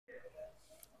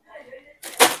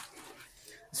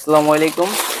আসসালামু আলাইকুম,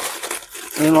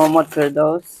 আমি মোহাম্মদ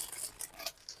ফেরদৌস।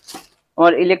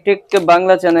 আমার ইলেকট্রিক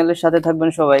বাংলা চ্যানেলের সাথে থাকবেন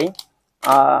সবাই।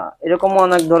 এরকম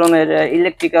অনেক ধরনের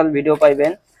ইলেকট্রিক্যাল ভিডিও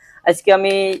পাইবেন। আজকে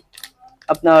আমি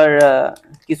আপনার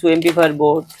কিছু এমপ্লিফায়ার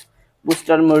বোর্ড,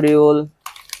 বুস্টার মডিউল,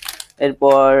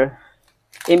 এরপর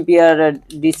ampere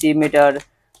DC metre,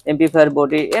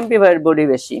 amplifier body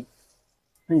বেশি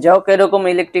যাই হোক, এরকম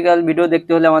ইলেকট্রিক্যাল ভিডিও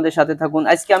দেখতে হলে আমাদের সাথে থাকুন।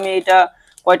 আজকে আমি এটা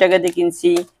কয় টাকা দিয়ে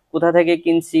কিনছি, কোথা থেকে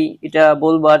কিনছি এটা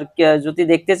বলবো। আর যদি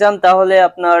দেখতে চান তাহলে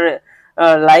আপনার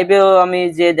লাইভেও আমি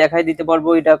যে দেখাই দিতে পারবো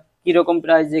এটা কিরকম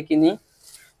প্রাইসে কিনি।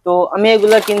 তো আমি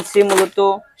এগুলা কিনছি মূলত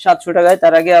 700 টাকায়।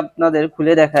 তার আগে আপনাদের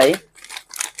খুলে দেখাই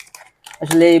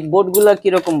আসলে এই বোর্ডগুলা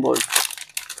কিরকম বোর্ড।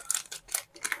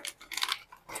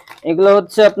 এগুলো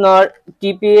হচ্ছে আপনার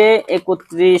টিপিএ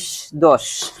 3110,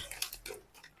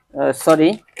 সরি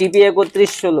টিপিএ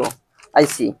 3116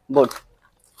 আইসি বোর্ড।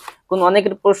 কোন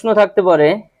অনেকের প্রশ্ন থাকতে পারে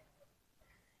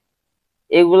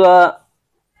এগুলা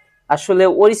আসলে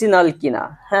অরিজিনাল কিনা।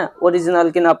 হ্যাঁ, অরিজিনাল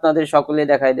কিনা আপনাদের সকলে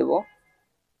দেখাই দেব,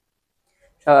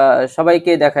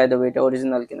 সবাইকে দেখাই দেবো এটা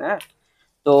অরিজিনাল কিনা। হ্যাঁ,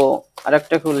 তো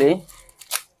আরেকটা খুলি।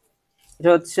 এটা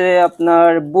হচ্ছে আপনার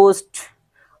বুস্ট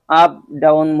আপ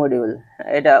ডাউন মডিউল।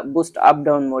 এটা বুস্ট আপ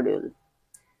ডাউন মডিউল,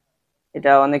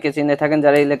 এটা অনেকে চিনে থাকেন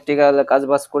যারা ইলেকট্রিক্যাল কাজ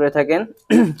বাজ করে থাকেন।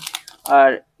 আর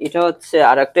এটা হচ্ছে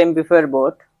আরেকটা এমপ্লিফায়ার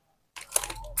বোর্ড।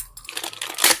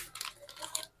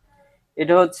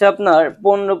 এটা হচ্ছে আপনার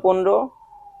 15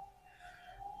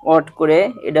 ওয়াট করে,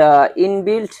 এটা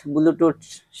ইনবিল্ট ব্লুটুথ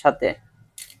সাথে।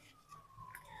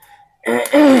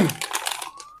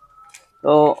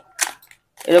 তো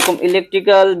এরকম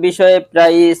ইলেকট্রিক্যাল বিষয়ে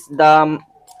প্রাইস দাম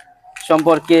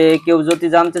সম্পর্কে কেউ যদি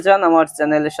জানতে চান আমার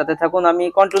চ্যানেলের সাথে থাকুন, আমি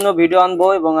কন্টিনিউ ভিডিও আনবো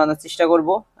এবং আনার চেষ্টা করব।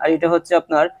 আর এটা হচ্ছে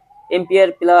আপনার এম্পিয়ার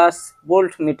প্লাস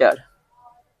ভোল্ট মিটার।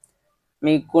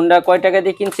 আমি কোনটা কয় টাকা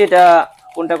দিয়ে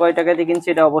কিনছি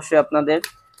এটা অবশ্যই আপনাদের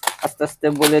আস্তে আস্তে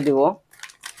বলে দিব।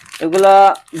 এগুলা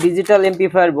ডিজিটাল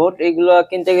এমপ্লিফায়ার বোর্ড, এগুলো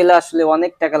কিনতে গেলে আসলে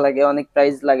অনেক টাকা লাগে, অনেক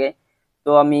প্রাইস লাগে।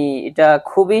 তো আমি এটা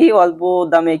খুবই অল্প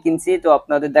দামে কিনছি, তো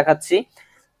আপনাদের দেখাচ্ছি।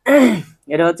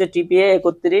 এটা হচ্ছে TPA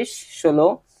 3116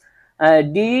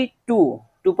 D2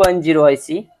 2.0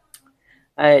 IC,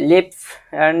 left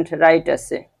and right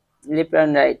আছে, লেফট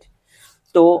অ্যান্ড রাইট।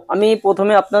 তো আমি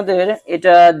প্রথমে আপনাদের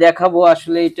এটা দেখাবো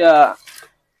আসলে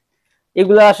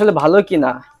এগুলা আসলে ভালো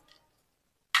কিনা।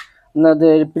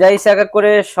 আপনাদের প্রাইস এক এক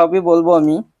করে সবই বলবো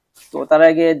আমি। তো তার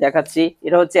আগে দেখাচ্ছি,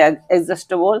 এটা হচ্ছে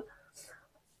অ্যাডজাস্টেবল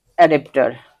অ্যাডাপ্টার।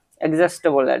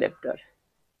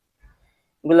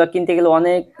 এগুলো কিনতে গেলে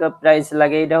অনেক প্রাইস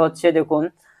লাগে। এটা হচ্ছে দেখুন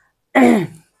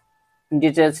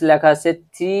ডিটেলস লেখা আছে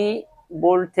 3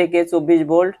 ভোল্ট থেকে 24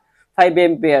 ভোল্ট 5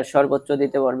 এম্পিয়ার সর্বোচ্চ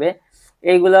দিতে পারবে।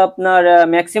 এইগুলো আপনার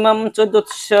ম্যাক্সিমাম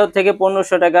 1400 থেকে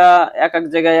 1500 টাকা, এক এক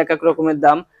জায়গায় এক এক রকমের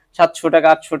দাম। 700 টাকা,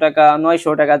 800 টাকা,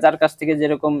 900 টাকা, যার কাছ থেকে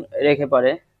যেরকম রেখে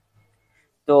পারে।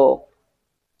 তো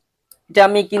এটা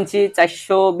আমি কিনছি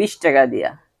 420 টাকা দিয়া।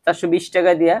 420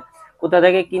 টাকা দিয়া কোথা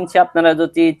থেকে কিনছি আপনারা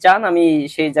যদি চান আমি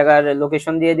সেই জায়গার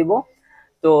লোকেশন দিয়ে দিব।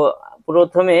 তো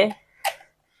প্রথমে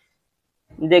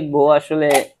দেখবো আসলে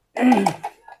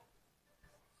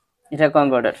এটা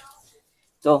কনভার্টার।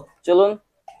 তো চলুন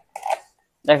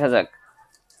দেখা যাক,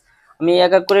 আমি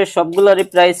এক এক করে সবগুলোরই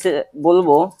প্রাইস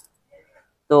বলবো।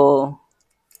 তো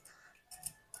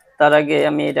তার আগে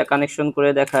আমি এটা কানেকশন করে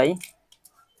দেখাই।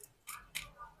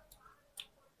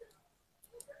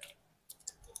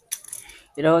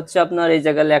 এটা হচ্ছে আপনার এই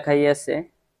জায়গায় লেখাই আছে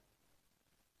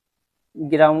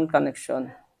গ্রাউন্ড কানেকশন।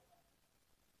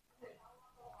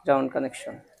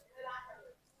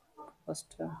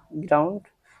 গ্রাউন্ড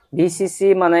ভিসিসি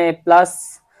মানে plus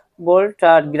volt,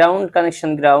 R ground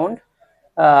connection ground,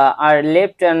 R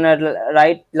left and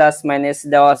right plus minus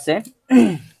দেওয়া আছে।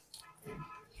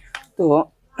 তো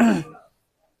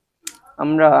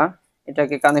আমরা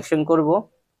এটাকে কানেকশন করব,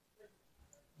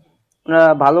 আমরা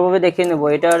ভালোভাবে দেখে নেব।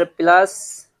 এটার প্লাস,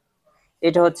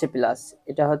 এটা হচ্ছে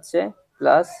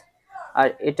প্লাস আর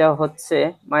এটা হচ্ছে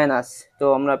মাইনাস। তো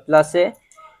আমরা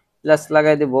প্লাস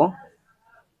লাগাই দেব,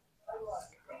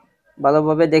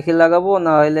 ভালোভাবে দেখে লাগাবো,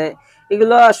 না হলে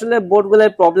এগুলো আসলে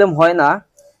বোর্ডগুলোর প্রবলেম হয় না।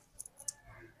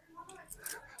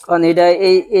 কারণ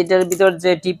এটার ভিতর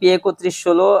যে টিপিএ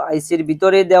 3116 আইসির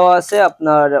ভিতরে দেওয়া আছে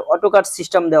আপনার অটোকাট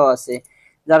সিস্টেম দেওয়া আছে,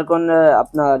 যার কারণে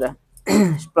আপনার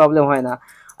প্রবলেম হয় না।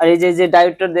 আর এই যে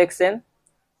ডায়োডটা দেখছেন,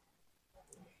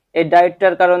 এই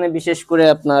ডায়োডটার কারণে বিশেষ করে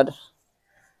আপনার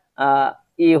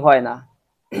হয় না।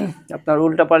 আপনার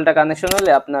উল্টাপাল্টা কানেকশন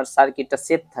হলে আপনার সার্কিটটা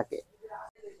সেফ থাকে।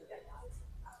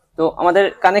 তো আমাদের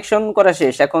কানেকশন করা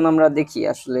শেষ, এখন আমরা দেখি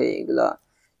আসলে এগুলা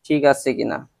ঠিক আছে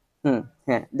কিনা।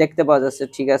 হ্যাঁ, দেখতে পাওয়া যাচ্ছে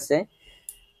ঠিক আছে।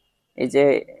 এই যে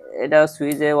এটা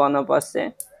সুইচে অন অফ আছে,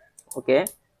 ওকে।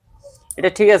 এটা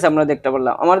ঠিক আছে, আমরা দেখতে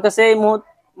পারলাম। আমার কাছে এই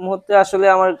মুহূর্তে আসলে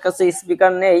আমার কাছে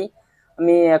স্পিকার নেই,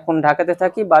 আমি এখন ঢাকাতে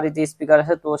থাকি, বাড়িতে স্পিকার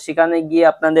আছে, তো সেখানে গিয়ে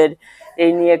আপনাদের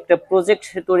এই নিয়ে একটা প্রজেক্ট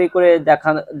তৈরি করে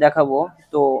দেখাবো।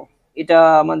 তো এটা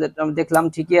আমি দেখলাম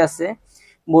ঠিকই আছে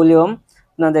ভলিউম,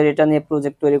 আপনাদের এটা নিয়ে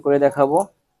প্রজেক্ট তৈরি করে দেখাবো।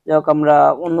 যাক আমরা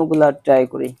অন্যগুলা ট্রাই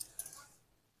করি।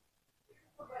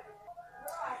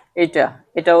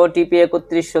 এটাও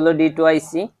tpa3116d2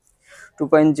 আইসি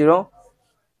 2.0,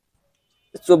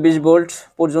 24 ভোল্ট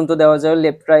পর্যন্ত দেওয়া যায়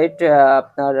লেফট রাইট।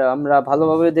 আপনার আমরা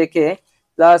ভালোভাবে দেখে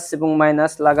প্লাস এবং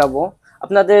মাইনাস লাগাবো।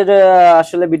 আপনাদের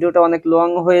আসলে ভিডিওটা অনেক লং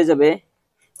হয়ে যাবে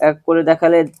এক করে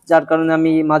দেখালে, যার কারণে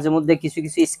আমি মাঝে মধ্যে কিছু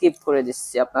কিছু স্কিপ করে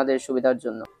দিচ্ছি আপনাদের সুবিধার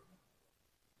জন্য।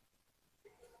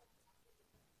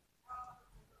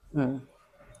 হুম,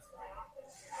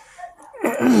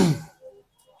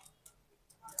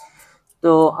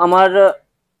 তো আমার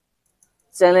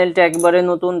চ্যানেলটা একবারে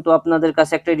নতুন, তো আপনাদের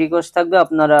কাছে একটা রিকোয়েস্ট থাকবে,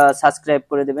 আপনারা সাবস্ক্রাইব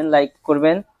করে দেবেন, লাইক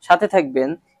করবেন, সাথে থাকবেন,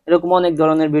 এরকম অনেক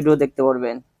ধরনের ভিডিও দেখতে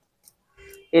পারবেন।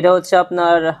 এটা হচ্ছে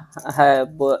আপনার, হ্যাঁ,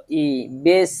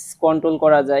 বেস কন্ট্রোল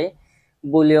করা যায়,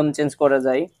 ভলিউম চেঞ্জ করা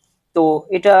যায়। তো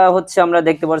এটা হচ্ছে আমরা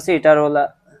দেখতে পাচ্ছি এটার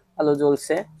আলো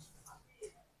জ্বলছে।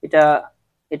 এটা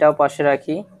এটাও পাশে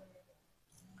রাখি।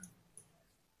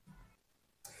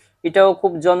 এটাও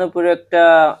খুব জনপ্রিয় একটা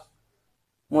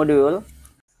মডিউল,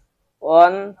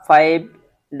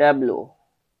 15W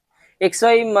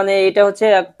XY, মানে এটা হচ্ছে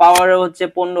পাওয়ার হচ্ছে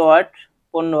 15 ওয়াট,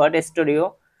 15 ওয়াট স্টুডিও,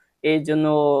 এই জন্য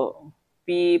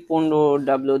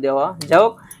P15W দেওয়া। যাই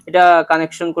হোক, এটা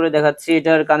কানেকশন করে দেখাচ্ছি।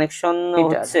 এটার কানেকশন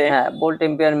হচ্ছে, হ্যাঁ, ভোল্ট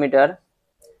এম্পিয়ার মিটার।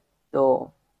 তো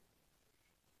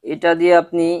এটা দিয়ে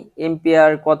আপনি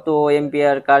এম্পিয়ার, কত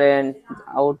এম্পিয়ার কারেন্ট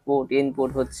আউটপুট ইনপুট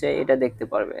হচ্ছে এটা দেখতে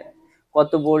পারবেন,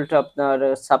 কত ভোল্ট আপনার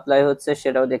সাপ্লাই হচ্ছে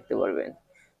সেটাও দেখতে পারবেন।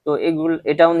 তো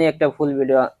এটাও নিয়ে একটা ফুল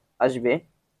ভিডিও আসবে।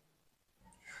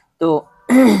 তো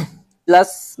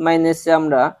প্লাস মাইনাসে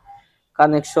আমরা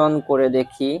কানেকশন করে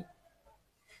দেখি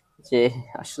যে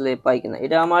আসলে পাই কিনা।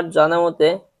 এটা আমার জানা মতে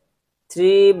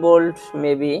 3 ভোল্ট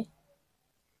মেবি।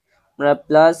 আমরা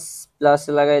প্লাস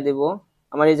লাগাই দেব।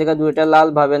 আমার এই জায়গায় দুইটা লাল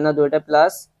ভাবেন না, দুইটা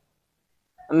প্লাস,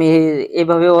 আমি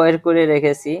এইভাবে ওয়্যার করে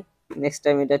রেখেছি, নেক্সট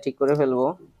টাইম এটা ঠিক করে ফেলবো।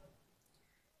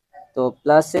 তো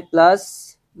প্লাসে প্লাস,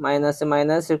 মাইনাসে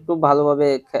মাইনাস, একটু ভালোভাবে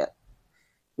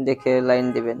দেখে লাইন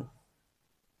দিবেন।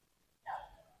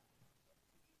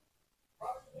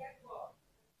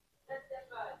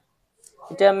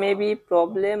 এটা মেবি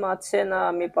প্রবলেম আছে না,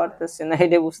 আমি পারতেছি না,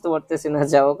 এটা বুঝতে পারতেছি না,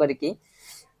 যাও আর কি,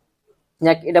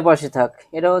 যাক এটা পাশে থাক।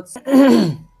 এটা হচ্ছে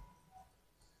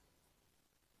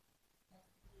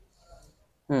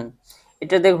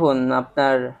এটা দেখুন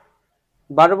আপনার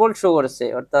 12 ভোল্ট শো করছে,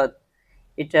 অর্থাৎ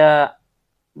এটা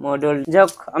মডেল।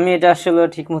 যাক আমি এটা আসলে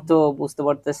ঠিক মতো বুঝতে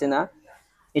পারতেছি না,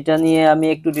 এটা নিয়ে আমি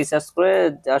একটু রিসার্চ করে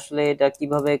আসলে এটা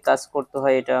কিভাবে কাজ করতে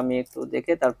হয় এটা আমি একটু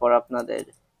দেখে তারপর আপনাদের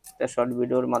একটা শর্ট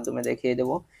ভিডিওর মাধ্যমে দেখিয়ে দেব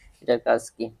এটার কাজ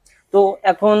কি। তো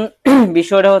এখন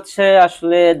বিষয়টা হচ্ছে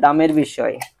আসলে দামের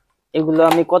বিষয়, এগুলো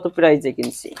আমি কত প্রাইসে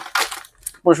কিনছি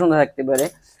প্রশ্ন থাকতে পারে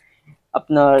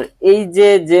আপনার। এই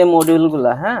যে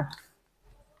মডিউলগুলা, হ্যাঁ,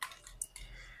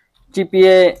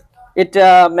 টিপিএ, এটা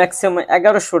ম্যাক্সিমাম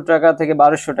 1100 টাকা থেকে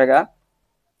 1200 টাকা,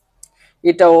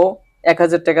 এটাও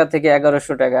 1000 টাকা থেকে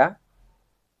 1100 টাকা।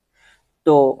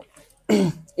 তো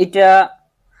এটা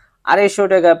 250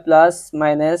 টাকা প্লাস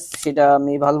মাইনাস, সেটা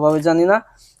আমি ভালোভাবে জানি না,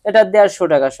 এটা 150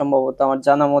 টাকা সম্ভবত আমার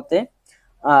জানা মতে।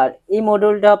 আর এই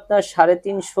মডেলটা আপনার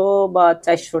 350 বা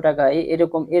 400 টাকায়,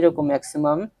 এরকম এরকম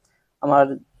ম্যাক্সিমাম আমার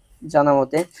জানা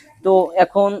মতে। তো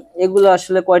এখন এগুলো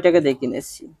আসলে কয় টাকা দিয়ে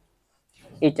কিনেছি,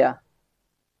 এটা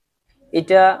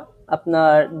এটা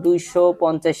আপনার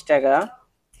 250 টাকা,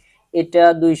 এটা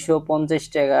 250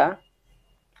 টাকা,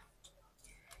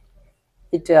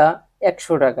 এটা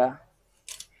 100 টাকা,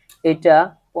 এটা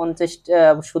 50,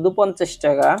 শুধু 50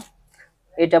 টাকা,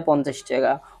 এটা 50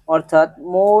 টাকা। অর্থাৎ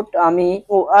মোট আমি,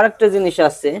 ও আরেকটা জিনিস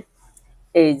আছে,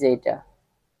 এই যে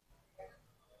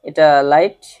এটা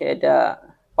লাইট, এটা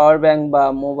পাওয়ার ব্যাংক বা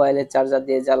মোবাইলের চার্জার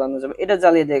দিয়ে জ্বালানো যাবে, এটা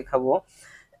জ্বালিয়ে দেখাবো।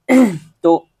 তো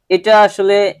এটা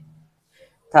আসলে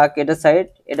থাক, এটা সাইড,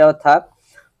 এটাও থাক।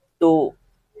 তো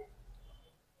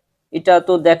এটা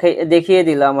তো দেখিয়ে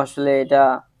দিলাম, আসলে এটা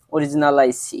অরিজিনাল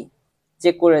আইসি,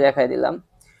 চেক করে দেখাই দিলাম।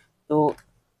 তো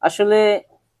আসলে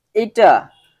এইটা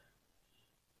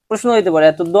প্রশ্ন হইতে পারে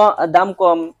এত দাম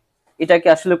কম, এটা কি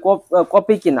আসলে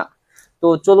কপি কিনা? তো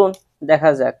চলুন দেখা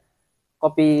যাক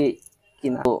কপি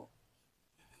কিনা। তো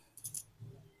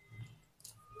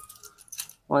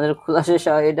আমাদের খোলা শেষ,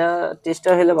 এটা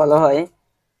টেস্টার হলে ভালো হয়।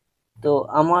 তো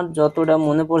আমার যতটা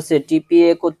মনে পড়ছে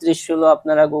tpa3116,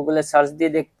 আপনারা গুগলে সার্চ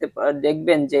দিয়ে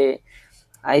দেখবেন যে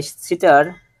আইসিটার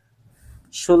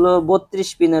 32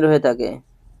 পিনের হয়ে থাকে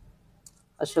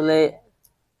আসলে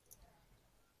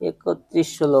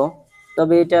 3116।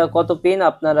 তবে এটা কত পিন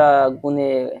আপনারা গুনে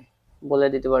বলে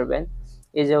দিতে পারবেন।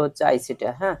 এই যে হচ্ছে আইসিটা,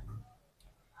 হ্যাঁ।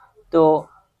 তো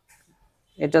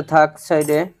এটা থাক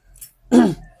সাইডে।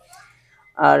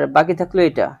 আর বাকি থাকলো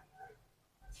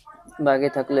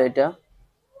এটা।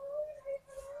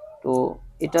 তো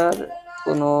এটার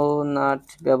কোনো নাট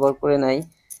ব্যবহার করে নাই,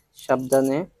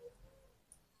 সাবধানে।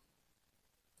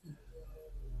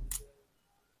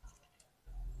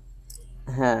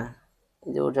 হ্যাঁ,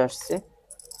 এই যে উঠে আসছে।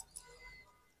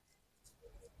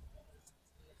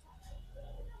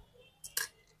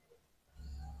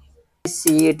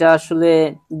 এটা আসলে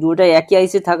দুটাই একই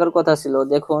আইসি থাকার কথা ছিল।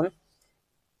 দেখুন,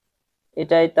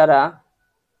 এটাই তারা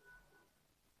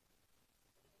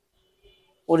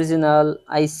অরিজিনাল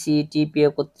আইসি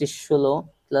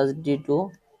tpa3116d2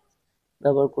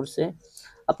 ব্যবহার করছে।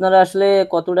 আপনারা আসলে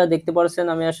কতটা দেখতে পারছেন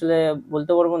আমি আসলে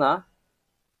বলতে পারবো না,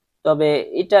 তবে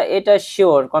এটা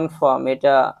শিওর কনফার্ম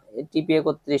এটা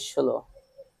tpa3116।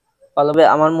 ভালোভাবে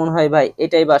আমার মনে হয় ভাই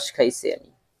এটাই বাস খাইছি, আমি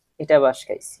এটা বাস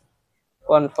খাইছি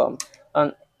কনফার্ম। কারণ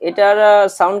এটার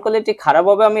সাউন্ড কোয়ালিটি খারাপ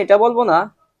হবে আমি এটা বলবো না,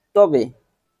 তবে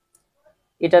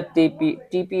এটা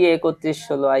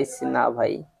tpa3116 আইসি না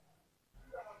ভাই,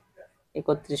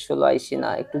 3116 আইসি না।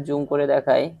 একটু জুম করে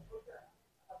দেখাই,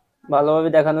 ভালোভাবে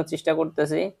দেখানোর চেষ্টা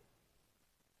করতেছি।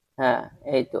 হ্যাঁ,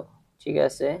 এই তো ঠিক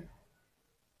আছে।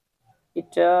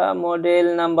 এটা মডেল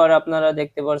নাম্বার আপনারা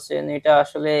দেখতে পাচ্ছেন। এটা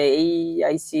আসলে এই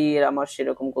আইসি এর আমার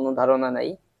সেরকম কোনো ধারণা নাই,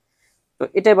 তো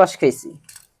এটাই বাস খাইছি।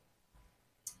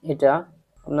 এটা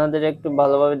আপনাদের একটু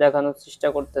ভালোভাবে দেখানোর চেষ্টা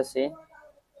করতেছি।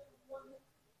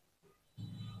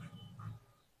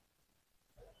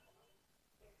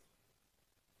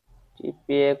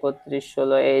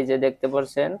 tpa3116 এই যে দেখতে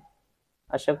পাচ্ছেন,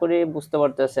 আশা করি বুঝতে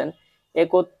পারতেছেন।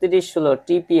 3116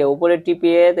 টিপিএ, উপরে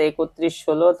টিপিএ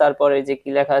 3116, তারপরে যে কি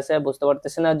লেখা আছে বুঝতে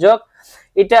পারতেছেন না। যোগ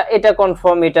এটা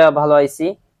কনফার্ম, এটা ভালো আইসি,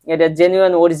 এটা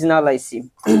জেনুইন অরিজিনাল আইসি।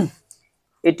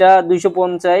 এটা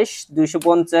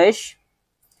 250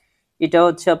 এটা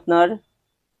হচ্ছে আপনার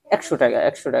 100 টাকা।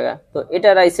 তো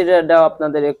এটার আইসিটা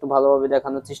আপনাদের একটু ভালোভাবে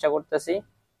দেখানোর চেষ্টা করতেছি।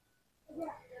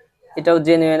 এটাও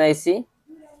জেনুইন আইসি,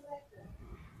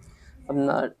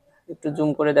 আপনার একটু জুম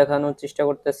করে দেখানোর চেষ্টা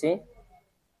করতেছি।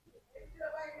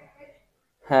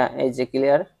 হ্যাঁ, এই যে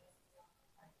ক্লিয়ার,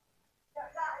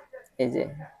 এই যে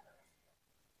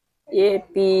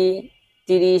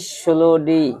AP3016D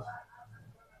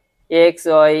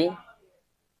XY,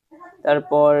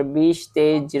 তারপর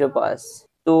 202305।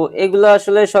 তো এগুলো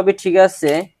আসলে সবই ঠিক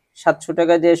আছে। 700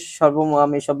 টাকা দিয়ে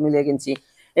আমি সব মিলিয়ে কিনছি।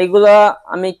 এগুলা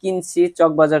আমি কিনছি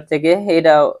চকবাজার থেকে।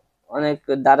 এটা অনেক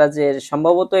দারাজের,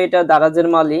 সম্ভবত এটা দারাজের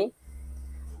মালই।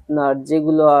 আপনার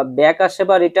যেগুলো ব্যাক আসে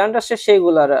বা রিটার্ন আসে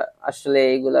সেইগুলার আসলে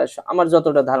এগুলা আমার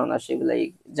যতটা ধারণা সেগুলাই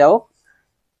যাও।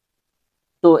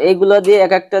 তো এইগুলা দিয়ে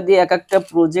এক একটা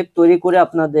প্রজেক্ট তৈরি করে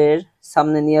আপনাদের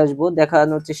সামনে নিয়ে আসবো,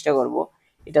 দেখানোর চেষ্টা করব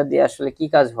এটা দিয়ে আসলে কি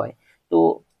কাজ হয়। তো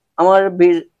আমার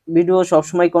ভিডিও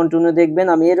সবসময় কন্টিনিউ দেখবেন।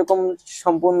 আমি এরকম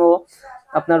সম্পূর্ণ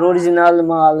আপনার অরিজিনাল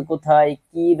মাল কোথায়,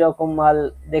 কি রকম মাল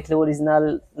দেখলে অরিজিনাল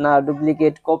না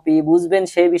ডুপ্লিকেট কপি বুঝবেন,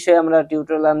 সেই বিষয়ে আমরা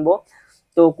টিউটোরিয়াল আনবো।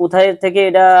 তো কোথায় থেকে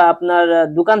এটা আপনার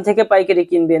দোকান থেকে পাইকারি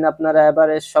কিনবেন আপনারা,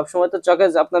 এবারে সবসময় তো চকে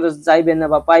আপনারা যাইবেন না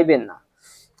বা পাইবেন না।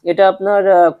 এটা আপনার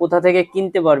কোথা থেকে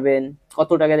কিনতে পারবেন, কত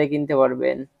টাকা দিয়ে কিনতে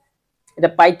পারবেন, এটা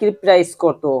পাইকারি প্রাইস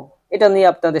কত, এটা নিয়ে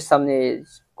আপনাদের সামনে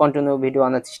কন্টিনিউ ভিডিও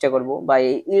আনার চেষ্টা করব। বা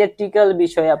ইলেকট্রিক্যাল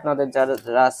বিষয়ে আপনাদের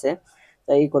যারা আছে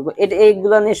তাই করব। এটা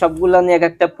এইগুলা নিয়ে সবগুলা নিয়ে এক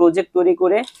একটা প্রজেক্ট তৈরি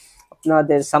করে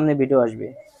আপনাদের সামনে ভিডিও আসবে।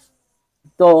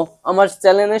 তো আমার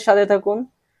চ্যানেলের সাথে থাকুন।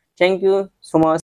 Thank you so much.